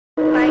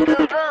like a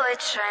bullet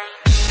train.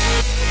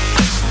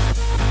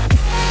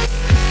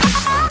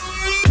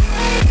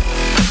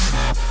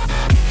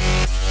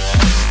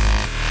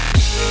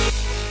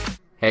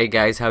 Hey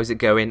guys, how's it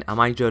going?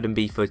 I'm Jordan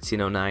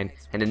B1409,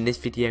 and in this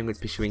video I'm going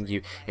to be showing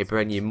you a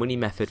brand new money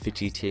method for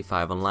GTA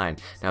 5 Online.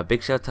 Now a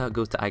big shout out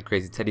goes to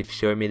iCrazyTeddy for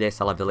showing me this.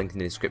 I'll have the link in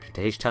the description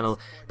to his channel,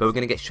 but we're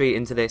going to get straight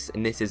into this,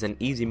 and this is an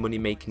easy money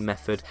making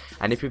method.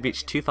 And if we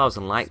reach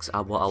 2,000 likes,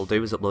 what I'll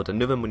do is upload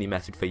another money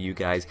method for you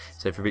guys.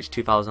 So if we reach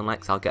 2,000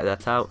 likes, I'll get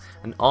that out.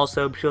 And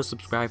also be sure to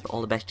subscribe for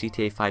all the best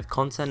GTA 5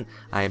 content.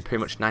 I am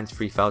pretty much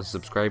 93,000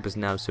 subscribers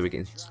now, so we're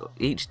getting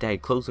each day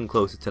closer and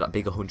closer to that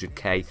big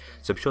 100k.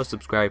 So be sure to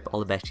subscribe for all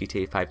the best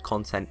GTA 5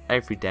 content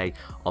every day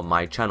on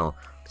my channel.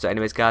 So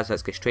anyways guys,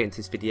 let's get straight into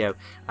this video,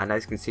 and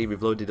as you can see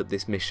we've loaded up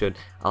this mission.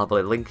 I'll have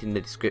a link in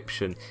the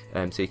description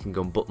so you can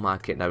go and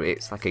bookmark it. Now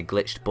it's like a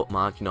glitched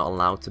bookmark, you're not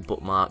allowed to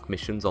bookmark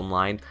missions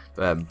online,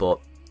 but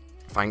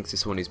thanks to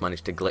someone who's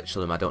managed to glitch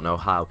them, I don't know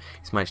how,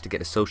 he's managed to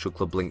get a social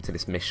club link to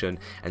this mission.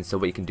 And so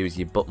what you can do is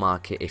you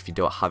bookmark it if you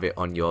don't have it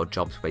on your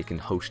jobs where you can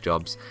host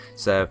jobs.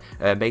 So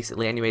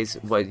basically anyways,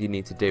 what you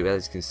need to do,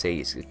 as you can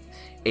see,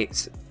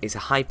 it's a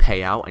high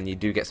payout and you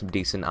do get some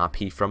decent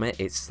RP from it.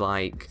 It's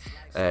like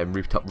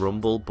Rooftop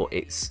Rumble, but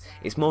it's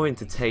more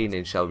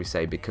entertaining, shall we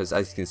say, because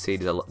as you can see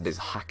there's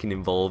hacking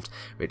involved,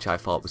 which I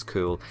thought was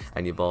cool.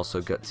 And you've also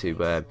got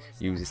to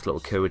use this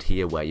little code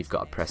here where you've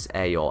got to press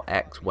A or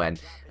X when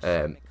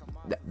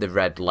the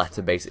red letter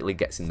basically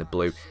gets in the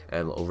blue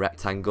little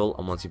rectangle.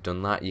 And once you've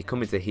done that, you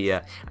come into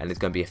here and there's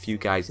going to be a few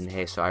guys in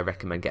here, so I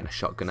recommend getting a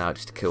shotgun out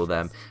just to kill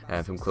them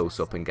from close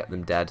up and get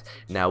them dead.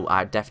 Now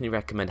I definitely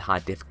recommend high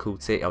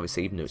difficulty,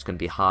 obviously, even though it's going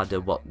to be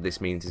harder. What this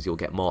means is you'll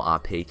get more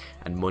RP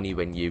and money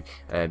when you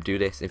do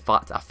this. In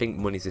fact, I think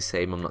money's the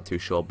same, I'm not too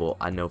sure, but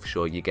I know for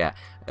sure you get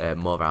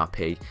more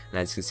RP. And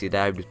as you can see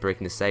there, I'm just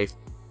breaking the safe.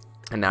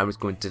 And now we're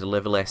going to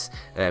deliver this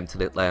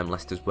to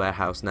Leicester's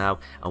warehouse now,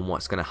 and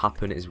what's going to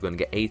happen is we're going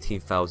to get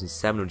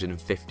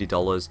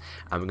 $18,750,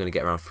 and we're going to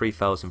get around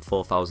 3,000,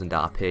 4,000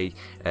 RP,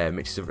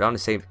 which is around the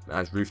same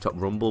as Rooftop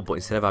Rumble, but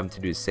instead of having to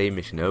do the same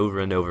mission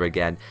over and over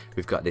again,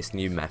 we've got this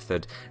new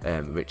method,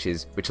 which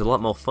is a lot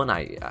more fun.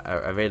 I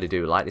really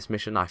do like this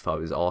mission. I thought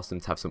it was awesome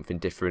to have something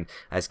different.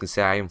 As you can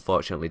see, I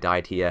unfortunately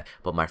died here,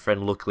 but my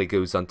friend luckily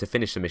goes on to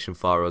finish the mission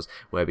for us,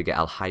 where we get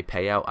a high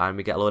payout and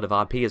we get a load of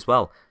RP as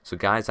well. So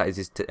guys, that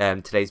is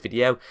today's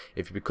video.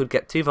 If we could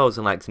get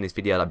 2,000 likes in this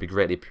video, that'd be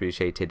greatly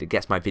appreciated. It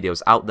gets my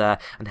videos out there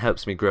and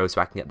helps me grow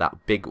so I can get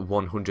that big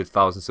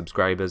 100,000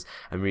 subscribers.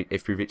 And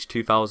if we reach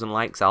 2,000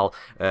 likes, I'll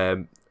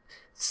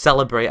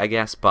celebrate, I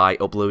guess, by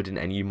uploading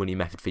a new money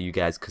method for you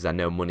guys, because I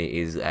know money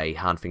is a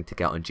hard thing to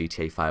get on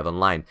GTA 5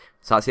 Online.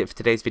 So that's it for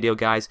today's video,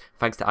 guys.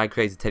 Thanks to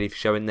iCrazyTeddy for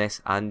showing this,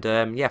 and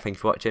yeah, thank you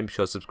for watching. Be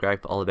sure to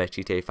subscribe for all the best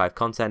GTA 5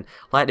 content,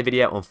 like the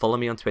video, and follow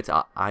me on Twitter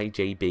at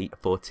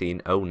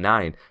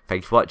IJB1409.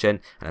 Thank you for watching, and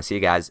I'll see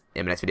you guys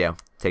in the next video.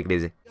 Take it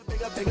easy.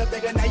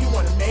 Bigger, now you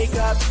wanna make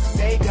up,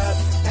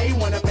 now you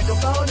wanna make a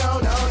phone,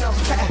 no.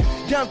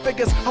 Young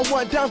figures, I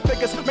want dumb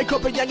figures. Make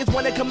up a youngins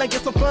wanna come and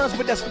get some funds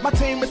with us. My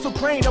team is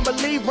supreme, I'ma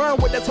leave, run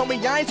with us.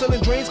 Homie, I ain't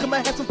selling dreams, come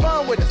and have some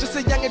fun with us. Just a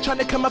youngin' trying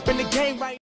to come up in the game right